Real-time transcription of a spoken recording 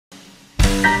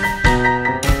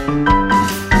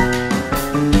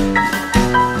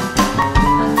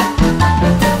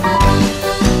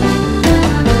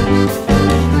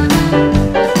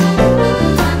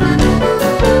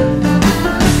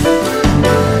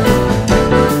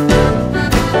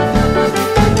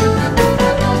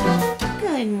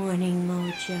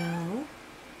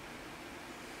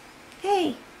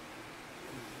Hey.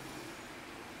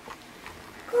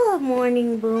 Good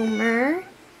morning, Boomer.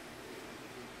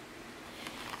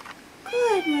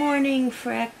 Good morning,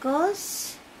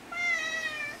 Freckles.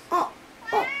 Oh,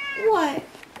 what?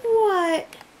 What?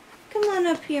 Come on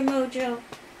up here, Mojo.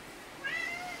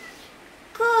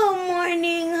 Good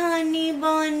morning, honey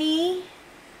bunny.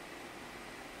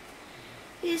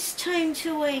 It's time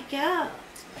to wake up.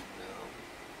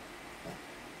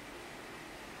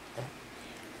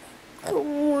 Good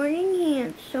morning,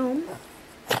 handsome.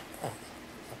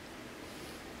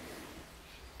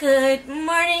 Good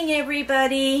morning,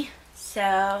 everybody.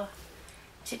 So,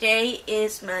 today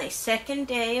is my second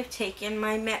day of taking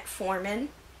my Metformin.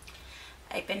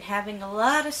 I've been having a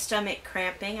lot of stomach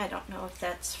cramping. I don't know if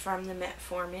that's from the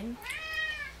Metformin.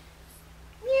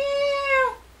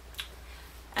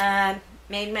 Yeah.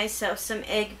 Made myself some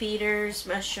egg beaters,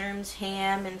 mushrooms,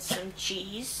 ham, and some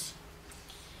cheese.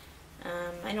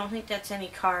 I don't think that's any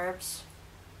carbs.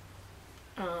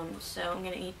 So I'm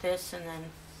going to eat this and then,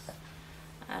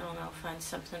 I don't know, find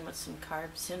something with some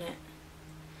carbs in it.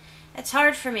 It's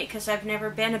hard for me because I've never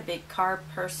been a big carb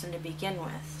person to begin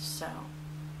with, so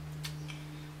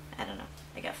I don't know.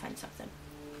 I got to find something.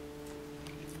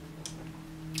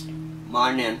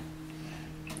 Morning.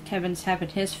 Kevin's having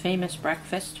his famous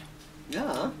breakfast.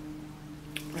 Yeah.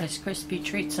 Rice Krispie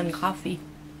treats and coffee.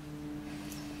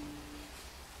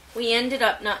 We ended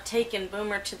up not taking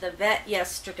Boomer to the vet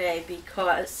yesterday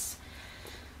because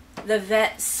the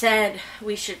vet said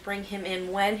we should bring him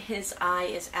in when his eye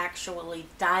is actually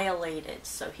dilated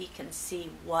so he can see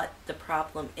what the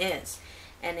problem is.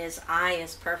 And his eye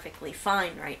is perfectly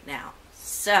fine right now.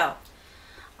 So,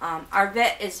 our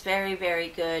vet is very, very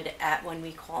good at when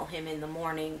we call him in the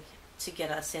morning to get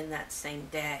us in that same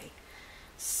day.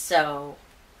 So,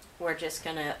 we're just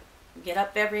going to get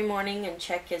up every morning and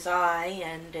check his eye,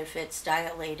 and if it's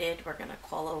dilated, we're going to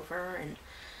call over and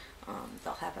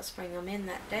they'll have us bring him in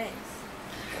that day.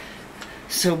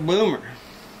 So, Boomer,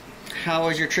 how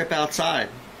was your trip outside?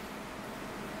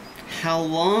 How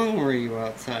long were you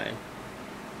outside?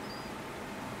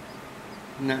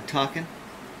 Not talking?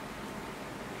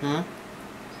 Huh?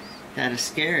 Dad is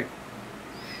scared.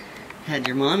 Had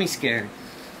your mommy scared.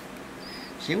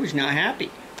 She was not happy.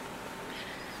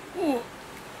 Ooh.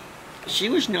 She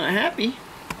was not happy.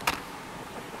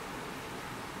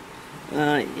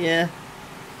 Yeah.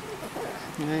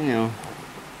 I know.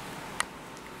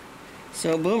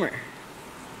 So, Boomer,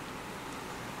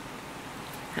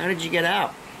 how did you get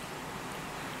out?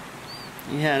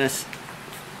 You had us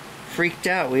freaked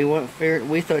out.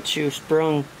 We thought you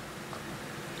sprung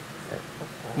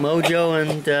Mojo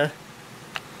and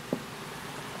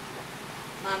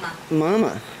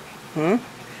Mama. Huh?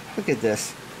 Look at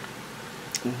this.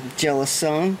 Jealous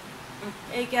song.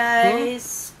 Hey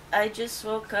guys, I just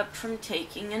woke up from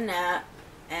taking a nap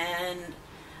and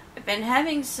I've been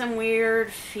having some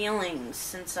weird feelings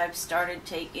since I've started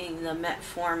taking the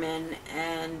Metformin,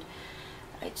 and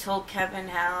I told Kevin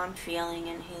how I'm feeling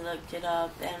and he looked it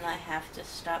up, and I have to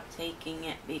stop taking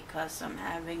it because I'm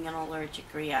having an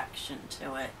allergic reaction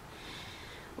to it,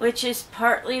 which is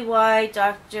partly why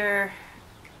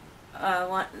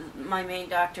my main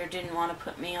doctor didn't want to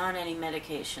put me on any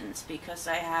medications, because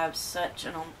I have such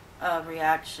a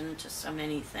reaction to so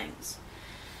many things.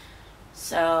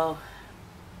 So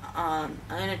I'm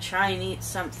going to try and eat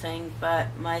something,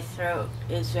 but my throat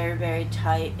is very, very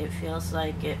tight. It feels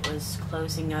like it was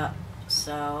closing up.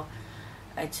 So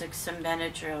I took some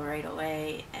Benadryl right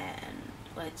away, and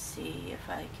let's see if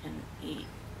I can eat.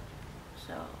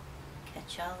 So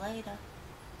catch y'all later.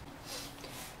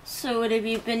 So what have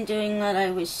you been doing while I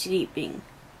was sleeping?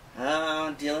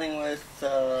 Dealing with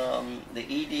the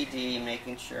EDD,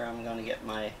 making sure I'm going to get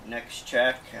my next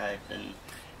check. I've been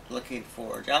looking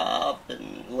for a job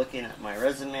and looking at my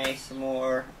resume some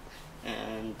more,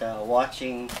 and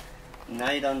watching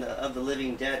Night of the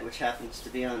Living Dead, which happens to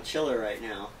be on Chiller right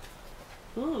now.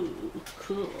 Ooh,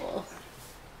 cool.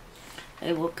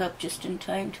 I woke up just in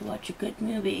time to watch a good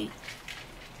movie.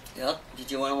 Yep.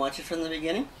 Did you want to watch it from the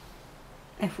beginning?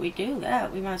 If we do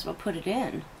that, we might as well put it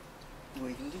in.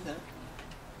 We can do that.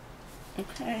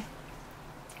 Okay.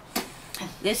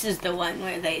 This is the one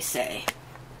where they say,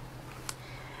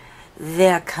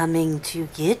 "They're coming to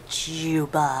get you,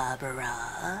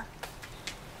 Barbara.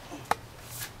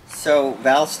 So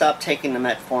Val stopped taking the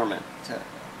Metformin.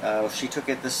 She took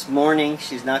it this morning.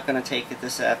 She's not going to take it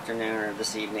this afternoon, or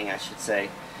this evening I should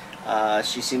say.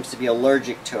 She seems to be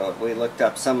allergic to it. We looked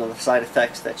up some of the side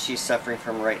effects that she's suffering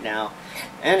from right now.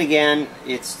 And again,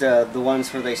 it's the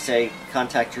ones where they say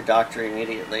contact your doctor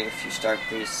immediately if you start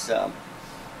these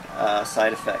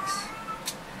side effects.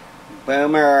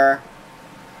 Boomer.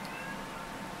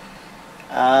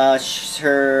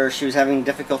 She was having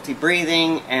difficulty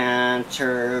breathing, and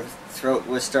her throat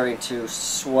was starting to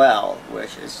swell,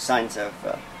 which is signs of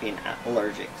being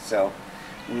allergic. So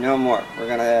no more. We're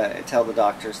going to tell the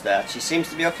doctors that. She seems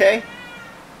to be okay,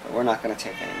 but we're not going to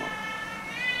take any more.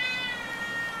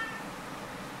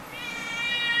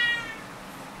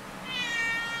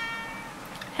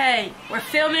 Hey, we're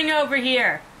filming over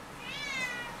here.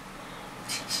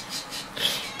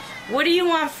 What do you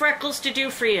want Freckles to do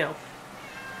for you?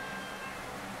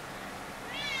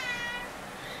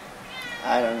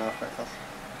 I don't know, Freckles.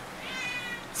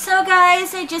 So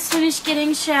guys, I just finished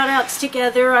getting shout-outs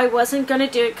together. I wasn't going to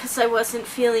do it because I wasn't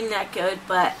feeling that good,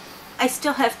 but I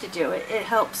still have to do it. It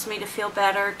helps me to feel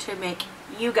better, to make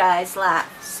you guys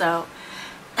laugh. So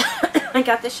I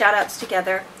got the shout-outs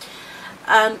together.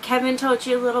 Kevin told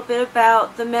you a little bit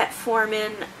about the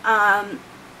Metformin.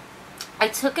 I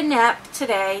took a nap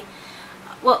today.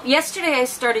 Well, yesterday I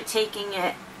started taking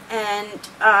it, and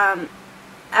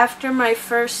after my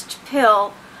first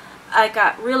pill, I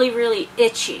got really, really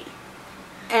itchy.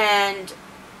 And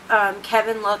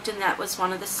Kevin looked, and that was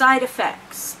one of the side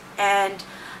effects. And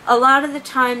a lot of the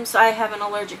times I have an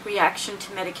allergic reaction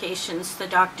to medications. The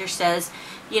doctor says,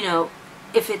 you know,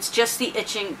 if it's just the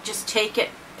itching, just take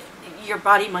it. Your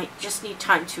body might just need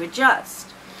time to adjust.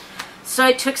 So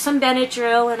I took some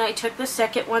Benadryl, and I took the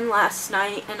second one last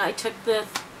night, and I took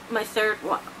my third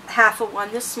one, half of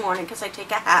one this morning, because I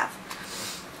take a half.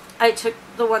 I took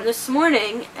the one this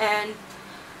morning, and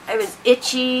I was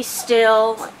itchy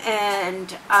still,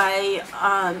 and I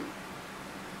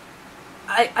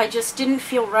just didn't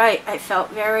feel right. I felt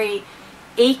very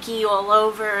achy all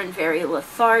over and very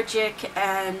lethargic,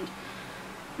 and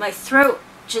my throat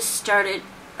just started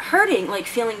hurting, like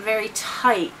feeling very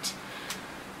tight.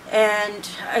 And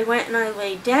I went and I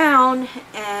laid down,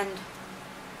 and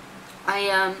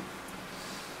I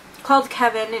called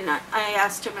Kevin, and I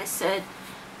asked him, I said,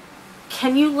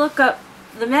 can you look up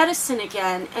the medicine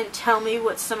again and tell me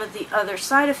what some of the other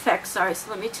side effects are? So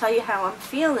let me tell you how I'm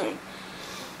feeling.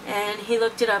 And he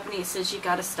looked it up, and he says, you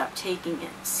got to stop taking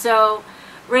it. So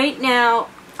right now,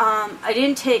 I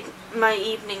didn't take my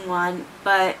evening one,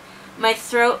 but my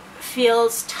throat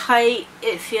feels tight.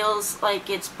 It feels like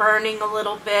it's burning a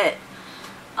little bit.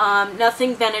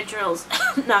 Nothing Benadryl's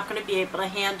not going to be able to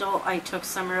handle. I took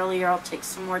some earlier. I'll take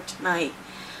some more tonight.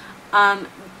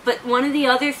 But one of the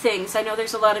other things, I know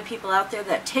there's a lot of people out there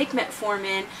that take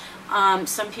Metformin.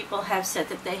 Some people have said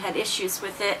that they had issues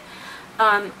with it.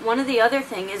 One of the other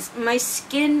things is my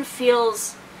skin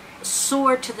feels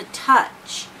sore to the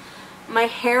touch. My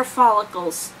hair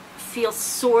follicles feel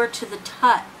sore to the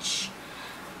touch.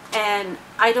 And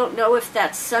I don't know if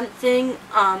that's something,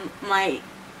 my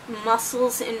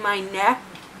muscles in my neck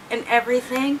and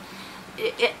everything,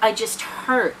 I just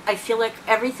hurt. I feel like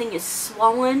everything is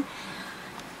swollen,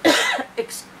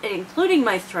 including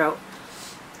my throat.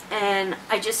 And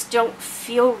I just don't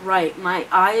feel right. My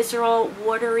eyes are all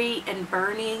watery and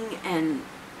burning, and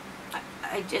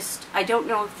I don't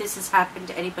know if this has happened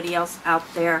to anybody else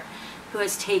out there who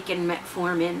has taken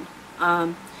Metformin.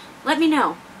 Let me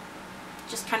know.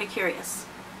 Just kind of curious.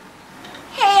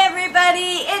 Hey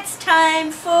everybody, it's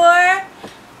time for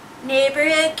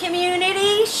Neighborhood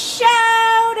Community Shout-Outs.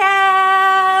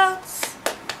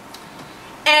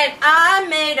 And I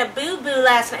made a boo-boo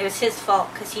last night. It was his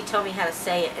fault because he told me how to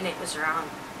say it and it was wrong.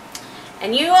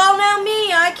 And you all know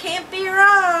me, I can't be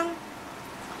wrong.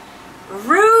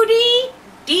 Rudy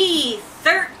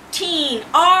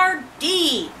D13RD.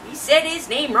 He said his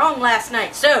name wrong last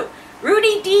night. So,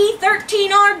 Rudy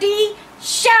D13RD,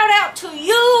 shout out to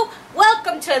you.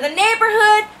 Welcome to the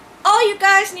neighborhood. All you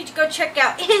guys need to go check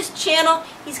out his channel.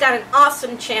 He's got an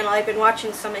awesome channel. I've been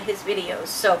watching some of his videos.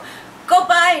 So go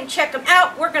by and check him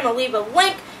out. We're going to leave a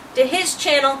link to his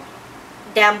channel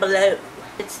down below.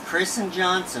 It's Kristen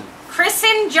Johnson.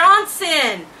 Kristen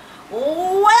Johnson.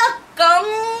 Welcome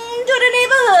to the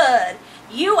neighborhood.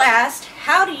 You asked,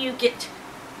 how do you get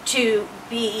to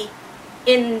be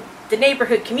in the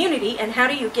neighborhood community, and how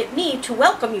do you get me to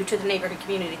welcome you to the neighborhood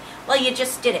community? Well, you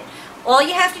just did it. All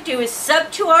you have to do is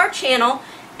sub to our channel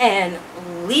and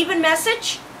leave a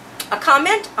message, a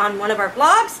comment on one of our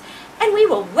blogs, and we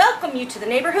will welcome you to the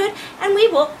neighborhood, and we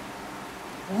will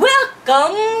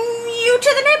welcome you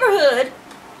to the neighborhood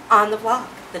on the vlog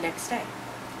the next day.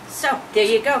 So, there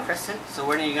you go, Kristen. So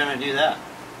when are you going to do that?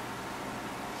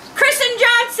 Kristen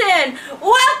Johnson,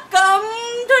 welcome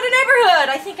to the neighborhood.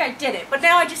 I think I did it, but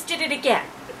now I just did it again.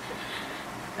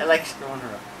 I like screwing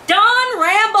her up. Dawn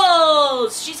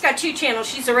Rambles. She's got 2 channels.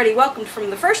 She's already welcomed from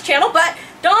the first channel, but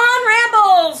Dawn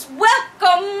Rambles,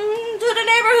 welcome to the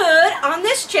neighborhood on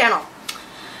this channel.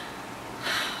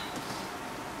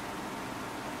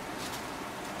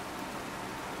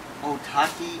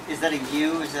 Otaki, is that a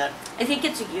U? Is that I think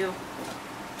it's a U.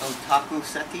 Otaku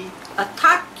Seti?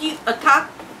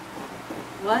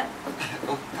 What?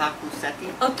 Otaku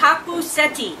Seti? Otaku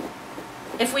Seti.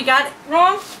 If we got it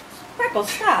wrong,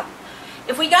 Freckles, stop.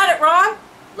 If we got it wrong,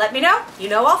 let me know. You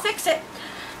know I'll fix it.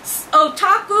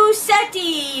 Otaku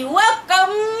Seti,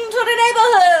 welcome to the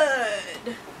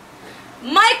neighborhood.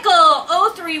 Michael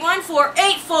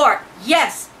 031484.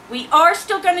 Yes, we are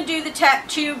still going to do the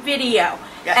tattoo video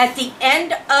at the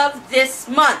end of this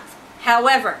month.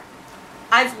 However,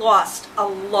 I've lost a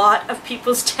lot of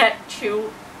people's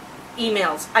tattoo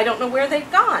emails. I don't know where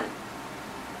they've gone.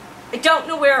 I don't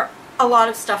know where a lot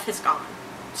of stuff has gone.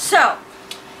 So,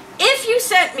 if you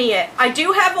sent me it, I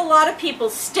do have a lot of people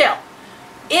still.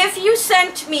 If you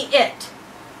sent me it,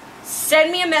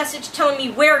 send me a message telling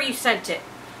me where you sent it,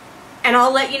 and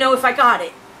I'll let you know if I got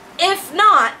it. If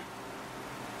not,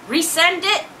 resend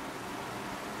it,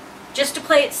 just to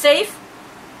play it safe.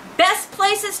 Best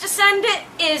places to send it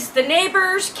is the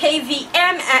neighbors,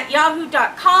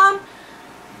 kvm@yahoo.com,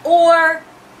 or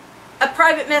a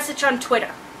private message on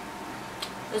Twitter.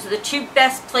 Those are the 2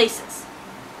 best places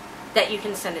that you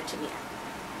can send it to me at.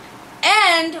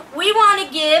 And we want to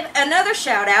give another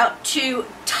shout out to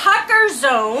Tucker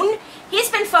Zone. He's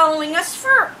been following us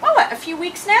for, a few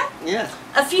weeks now? Yeah.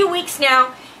 A few weeks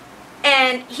now.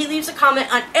 And he leaves a comment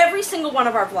on every single one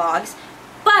of our vlogs.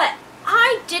 But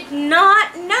I did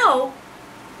not know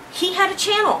he had a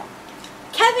channel.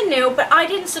 Kevin knew, but I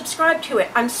didn't subscribe to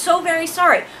it. I'm so very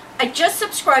sorry. I just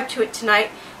subscribed to it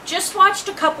tonight. Just watched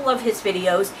a couple of his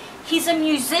videos. He's a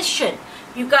musician.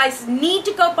 You guys need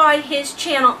to go by his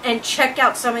channel and check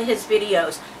out some of his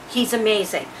videos. He's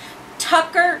amazing.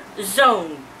 Tucker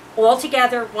Zone. All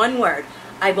together, one word.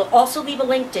 I will also leave a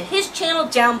link to his channel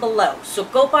down below. So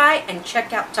go by and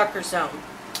check out Tucker Zone.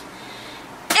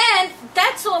 And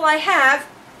that's all I have.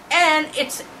 And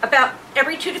it's about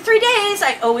every 2 to 3 days.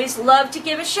 I always love to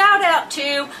give a shout out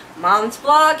to Mom's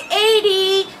Vlog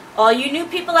 80. All you new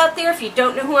people out there, if you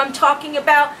don't know who I'm talking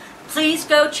about, please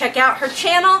go check out her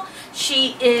channel.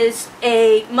 She is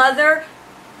a mother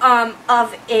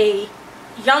of a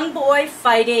young boy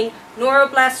fighting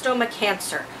neuroblastoma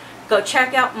cancer. Go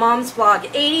check out Mom's Vlog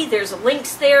 80. There's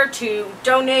links there to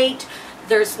donate.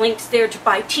 There's links there to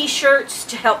buy t-shirts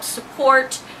to help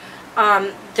support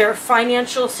their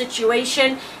financial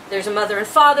situation. There's a mother and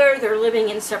father. They're living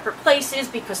in separate places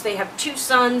because they have 2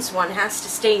 sons. One has to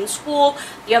stay in school.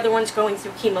 The other one's going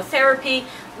through chemotherapy.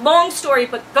 Long story,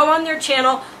 but go on their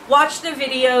channel, watch their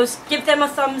videos, give them a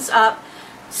thumbs up,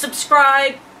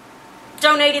 subscribe,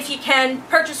 donate if you can,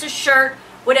 purchase a shirt,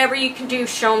 whatever you can do,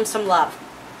 show them some love.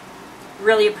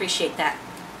 Really appreciate that.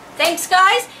 Thanks,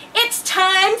 guys. It's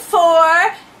time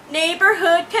for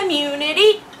Neighborhood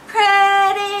Community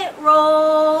Credit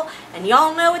Roll. And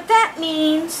y'all know what that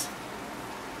means.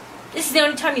 This is the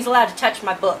only time he's allowed to touch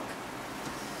my book.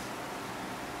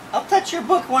 I'll touch your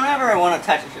book whenever I want to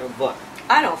touch your book.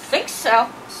 I don't think so.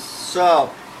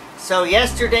 So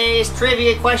yesterday's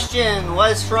trivia question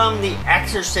was from The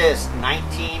Exorcist,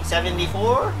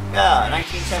 1974? Yeah,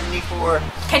 1974.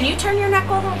 Can you turn your head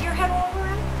all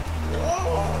around?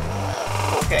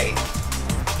 Okay.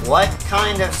 What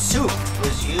kind of soup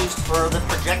was used for the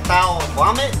projectile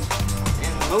vomit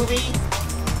in the movie?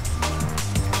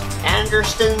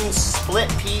 Anderson's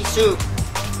split pea soup.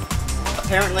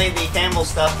 Apparently the Campbell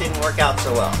stuff didn't work out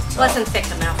so well. So. Wasn't thick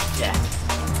enough. Yeah.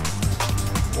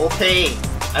 Okay.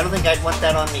 I don't think I'd want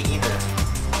that on me either.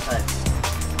 But,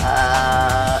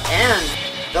 and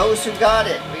those who got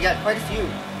it, we got quite a few.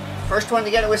 First one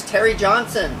to get it was Terry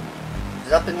Johnson. It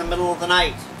was up in the middle of the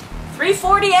night.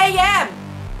 3:40 a.m.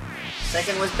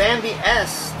 Second was Bambi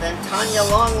S. Then Tanya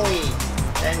Longley.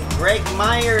 Then Greg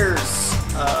Myers.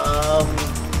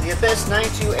 The Abyss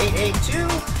 92882.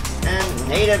 And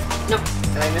Native. No.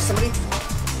 Did I miss somebody?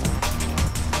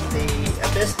 The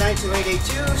Abyss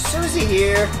 92882. Susie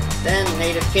here. Then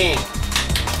Native King.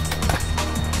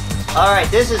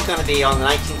 Alright, this is going to be on the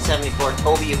 1974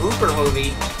 Tobe Hooper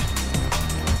movie,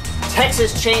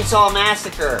 Texas Chainsaw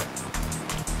Massacre.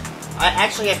 I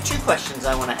actually have 2 questions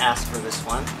I want to ask for this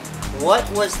one. What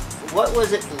was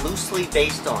it loosely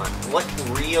based on? What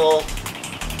real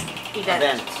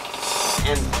event?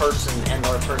 and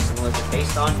or person was it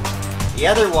based on. The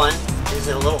other one is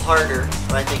a little harder,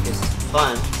 but I think is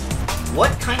fun.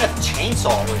 What kind of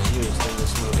chainsaw was used in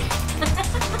this movie?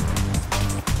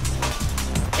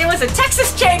 It was a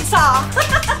Texas chainsaw.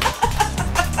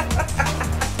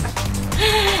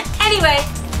 Anyway,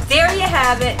 there you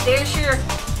have it. There's your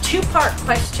two-part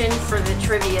question for the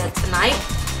trivia tonight.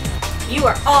 You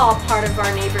are all part of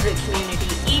our neighborhood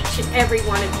community, each and every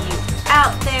one of you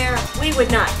out there. We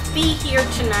would not be here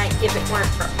tonight if it weren't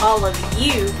for all of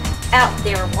you out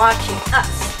there watching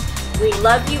us. We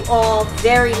love you all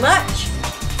very much.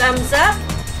 Thumbs up.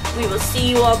 We will see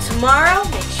you all tomorrow.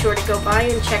 Make sure to go by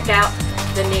and check out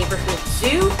the neighborhood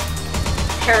zoo,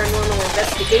 paranormal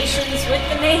investigations with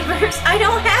the neighbors. I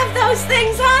don't have those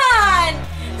things on.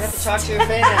 You have to talk to your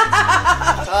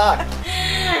fans. Talk.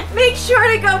 Make sure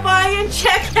to go by and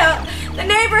check out the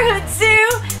neighborhood zoo,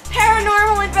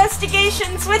 paranormal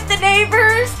investigations with the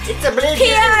neighbors. It's a blizzard.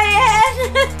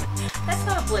 PIN. That's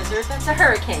not a blizzard. That's a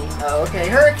hurricane. Oh, okay,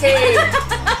 hurricane.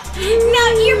 No,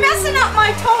 you're messing up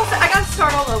my total. I gotta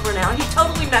start all over now. He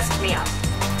totally messed me up.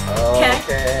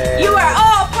 Okay. You are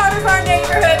all part of our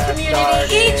neighborhood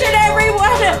community, each and every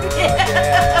one of you.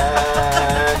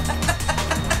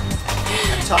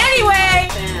 Anyway,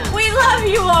 we love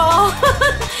you all,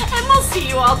 and we'll see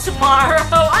you all tomorrow.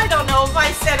 I don't know if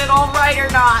I said it all right or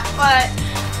not, but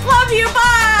love you.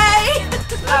 Bye.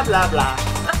 Blah blah blah.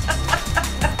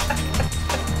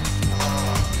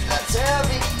 That's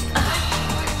heavy.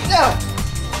 No.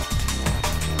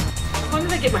 When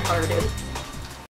did I get my heart in?